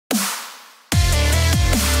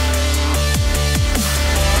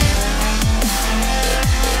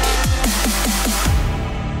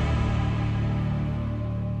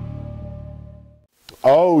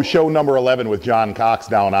So show number 11 with John Cox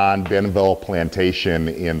down on Bentonville Plantation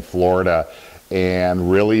in Florida.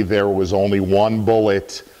 And really there was only one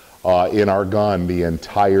bullet in our gun the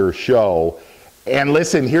entire show. And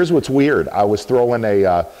listen, here's what's weird. I was throwing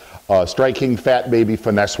a Strike King Fat Baby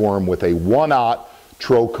finesse worm with a 1/0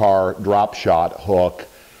 Trocar drop shot hook.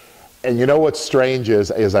 And you know what's strange is,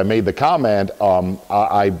 as I made the comment,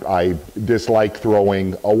 I dislike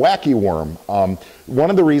throwing a wacky worm. One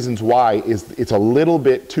of the reasons why is it's a little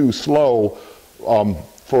bit too slow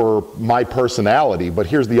for my personality, but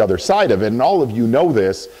here's the other side of it, and all of you know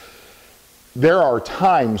this. There are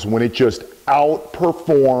times when it just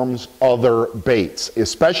outperforms other baits,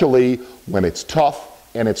 especially when it's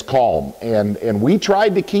tough and it's calm. And we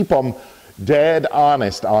tried to keep them dead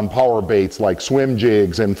honest on power baits like swim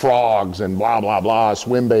jigs and frogs and blah, blah, blah,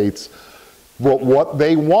 swim baits. But what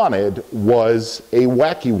they wanted was a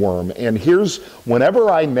wacky worm. And here's, whenever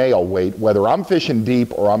I nail weight, whether I'm fishing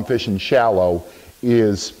deep or I'm fishing shallow,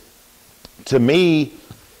 is, to me,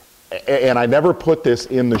 and I never put this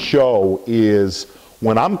in the show, is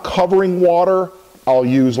when I'm covering water, I'll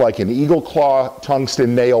use like an Eagle Claw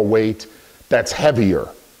tungsten nail weight that's heavier,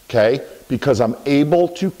 okay? Because I'm able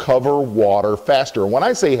to cover water faster. When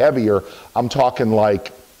I say heavier, I'm talking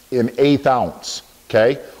like an 1/8 ounce,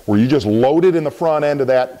 okay? Where you just load it in the front end of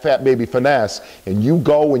that Fat Baby finesse and you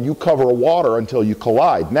go and you cover water until you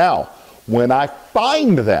collide. Now, when I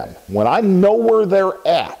find them, when I know where they're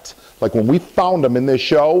at, like when we found them in this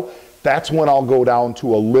show, that's when I'll go down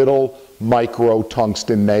to a little micro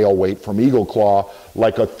tungsten nail weight from Eagle Claw,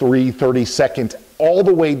 like a 3/32 all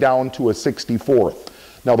the way down to a 64th.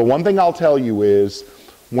 Now, the one thing I'll tell you is,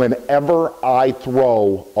 whenever I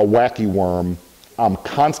throw a wacky worm, I'm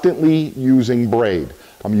constantly using braid.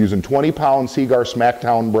 I'm using 20-pound Seagar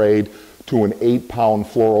Smackdown braid to an 8-pound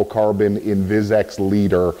fluorocarbon Invisex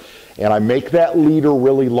leader. And I make that leader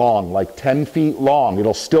really long, like 10 feet long.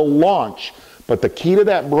 It'll still launch, but the key to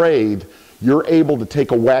that braid, you're able to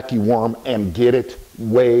take a wacky worm and get it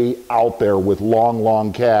way out there with long,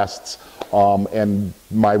 long casts. And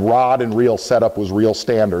my rod and reel setup was real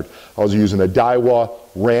standard. I was using a Daiwa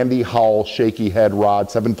Randy Howell shaky head rod,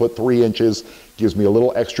 7 foot 3 inches, gives me a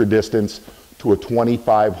little extra distance, to a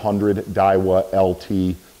 2500 Daiwa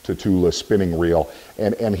LT Tatula spinning reel.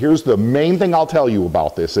 And here's the main thing I'll tell you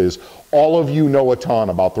about this is, all of you know a ton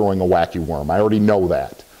about throwing a wacky worm. I already know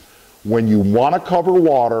that. When you want to cover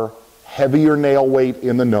water, heavier nail weight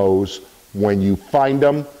in the nose. When you find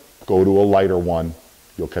them, go to a lighter one.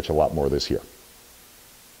 You'll catch a lot more this year.